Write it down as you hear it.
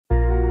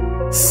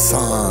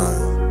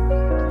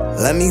Son,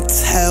 let me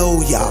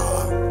tell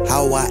y'all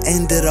how I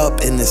ended up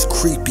in this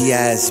creepy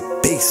ass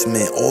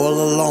basement all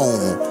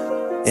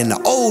alone in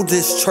the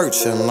oldest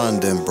church in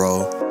London,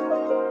 bro.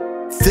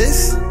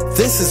 This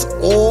is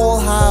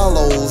All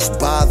Hallows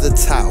by the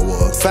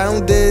Tower,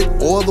 founded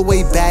all the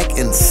way back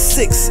in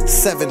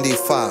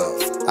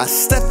 675. I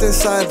stepped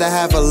inside to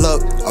have a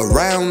look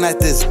around at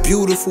this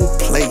beautiful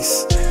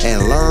place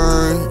and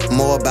learn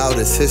more about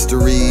its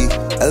history.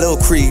 A little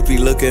creepy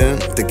looking,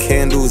 the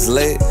candles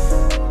lit.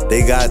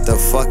 They got the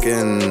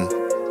fucking,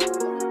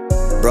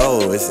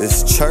 bro,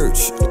 it's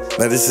church,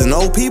 but there's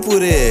no people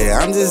there.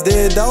 I'm just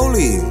there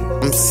dolly.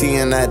 I'm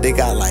seeing that they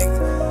got like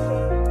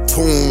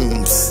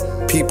tombs.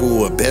 People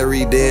were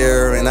buried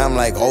there, and I'm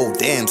like, oh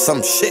damn,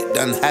 some shit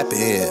done happened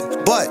here.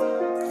 But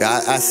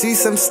I see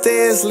some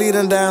stairs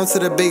leading down to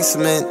the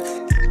basement,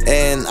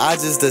 and I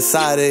just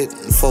decided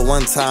for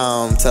one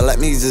time to let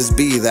me just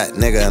be that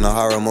nigga in a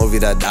horror movie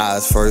that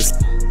dies first.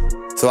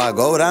 So I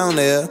go down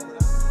there,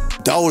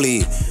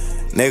 dolly,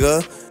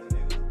 nigga.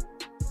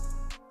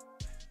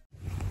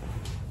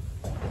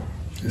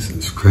 This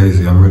is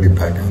crazy. I'm really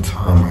back in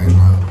time right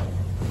now.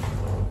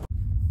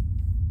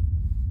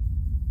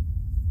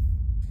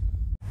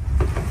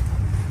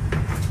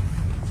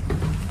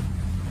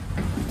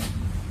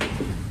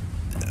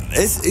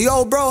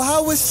 Yo, bro,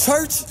 how is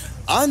church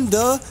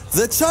under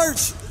the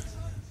church?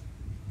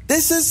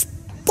 This is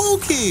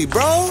spooky,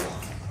 bro.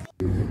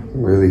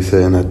 Really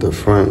sitting at the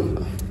front.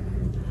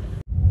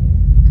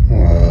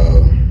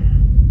 Wow.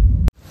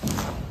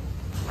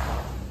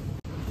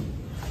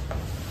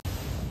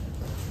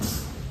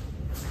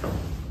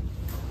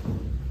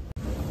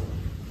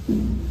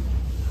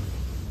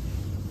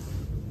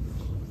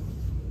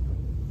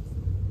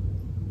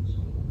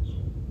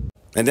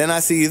 And then I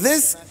see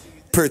this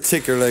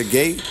particular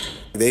gate.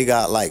 They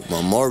got like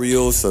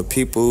memorials for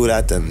people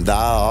that done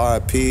die,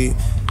 RIP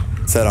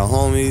to the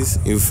homies,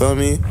 you feel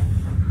me?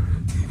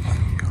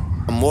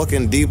 I'm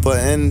walking deeper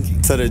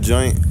into the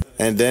joint,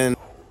 and then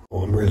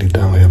I'm really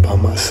down here by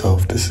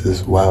myself. This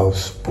is wild,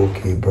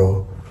 spooky,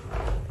 bro.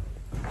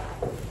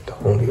 The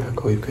only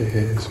echo you can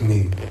hear is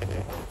me.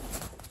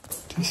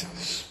 This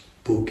is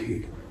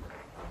spooky.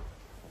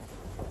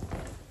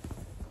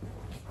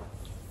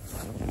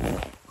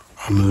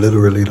 I'm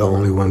literally the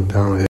only one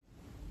down here.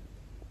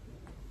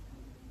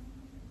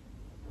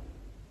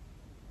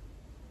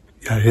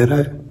 Y'all hear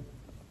that?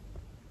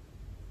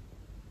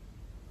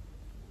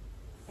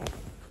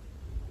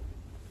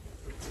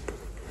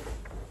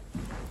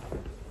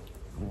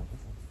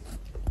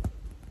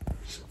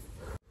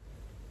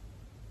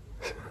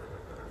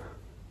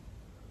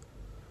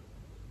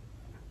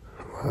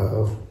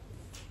 Wow.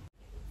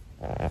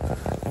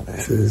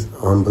 This is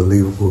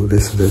unbelievable.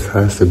 This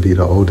has to be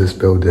the oldest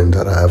building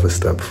that I ever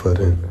stepped foot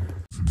in.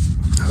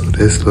 So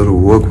this little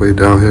walkway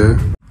down here,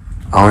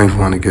 I don't even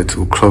want to get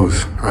too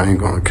close. I ain't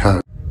gonna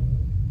cap.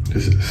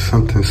 This is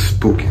something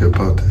spooky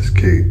about this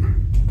gate.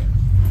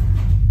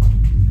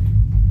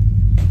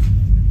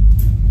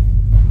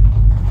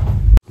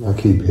 I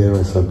keep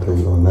hearing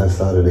something on that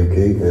side of the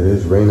gate. It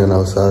is raining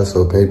outside,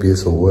 so maybe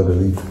it's a water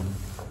leak.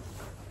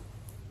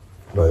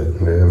 But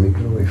yeah, me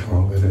get away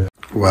from over there.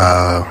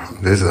 Wow,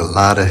 there's a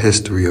lot of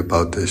history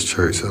about this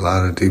church. A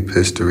lot of deep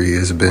history.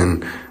 It's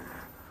been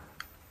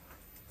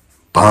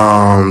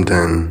bombed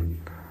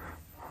and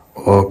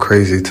all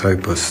crazy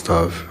type of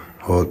stuff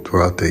all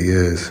throughout the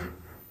years.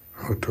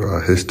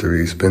 Throughout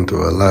history, it's been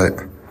through a lot.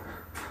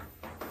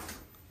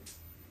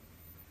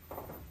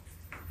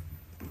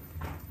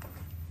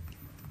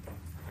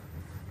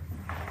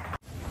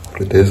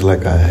 But there's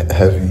like a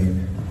heavy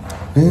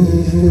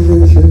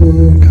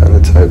kind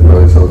of type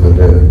noise over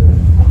there.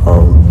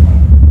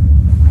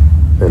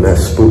 And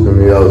that's spooking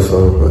me out,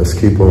 so let's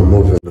keep on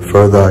moving. The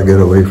further I get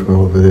away from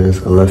over there,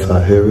 the less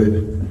I hear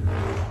it.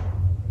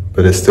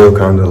 But it still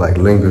kind of like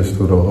lingers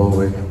through the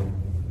hallway.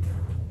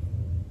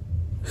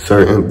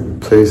 Certain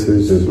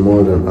places just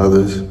more than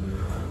others.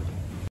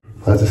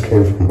 I just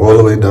came from all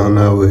the way down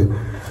that way.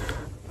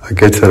 I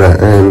get to the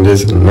end,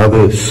 there's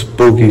another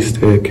spooky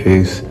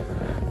staircase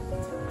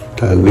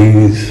that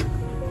leads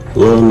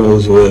Lord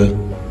knows where.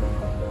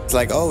 It's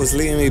like, oh, it's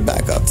leading me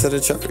back up to the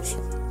church.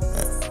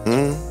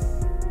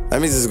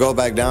 Let me just go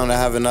back down to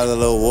have another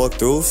little walk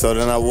through. So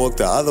then I walk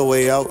the other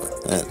way out.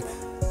 And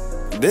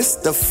this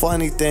the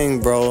funny thing,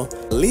 bro.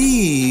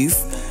 Leave.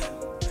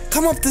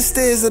 Come up the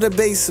stairs of the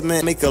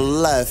basement, make a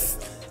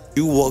left,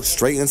 you walk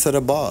straight into the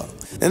bar.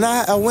 And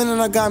I went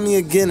and I got me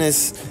a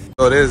Guinness.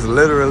 So there's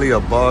literally a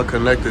bar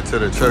connected to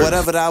the church.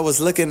 Whatever that I was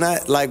looking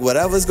at, like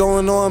whatever's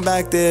going on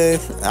back there,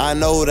 I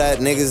know that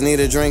niggas need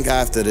a drink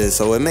after this,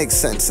 so it makes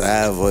sense to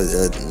have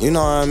you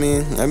know what I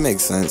mean? It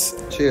makes sense.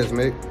 Cheers,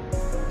 mate.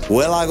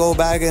 Will I go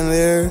back in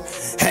there?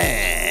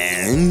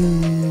 I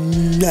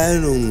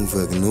don't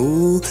fucking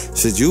know.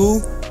 Should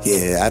you?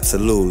 Yeah,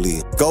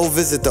 absolutely. Go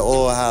visit the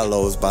All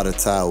Hallows by the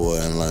Tower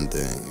in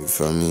London, you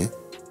feel me?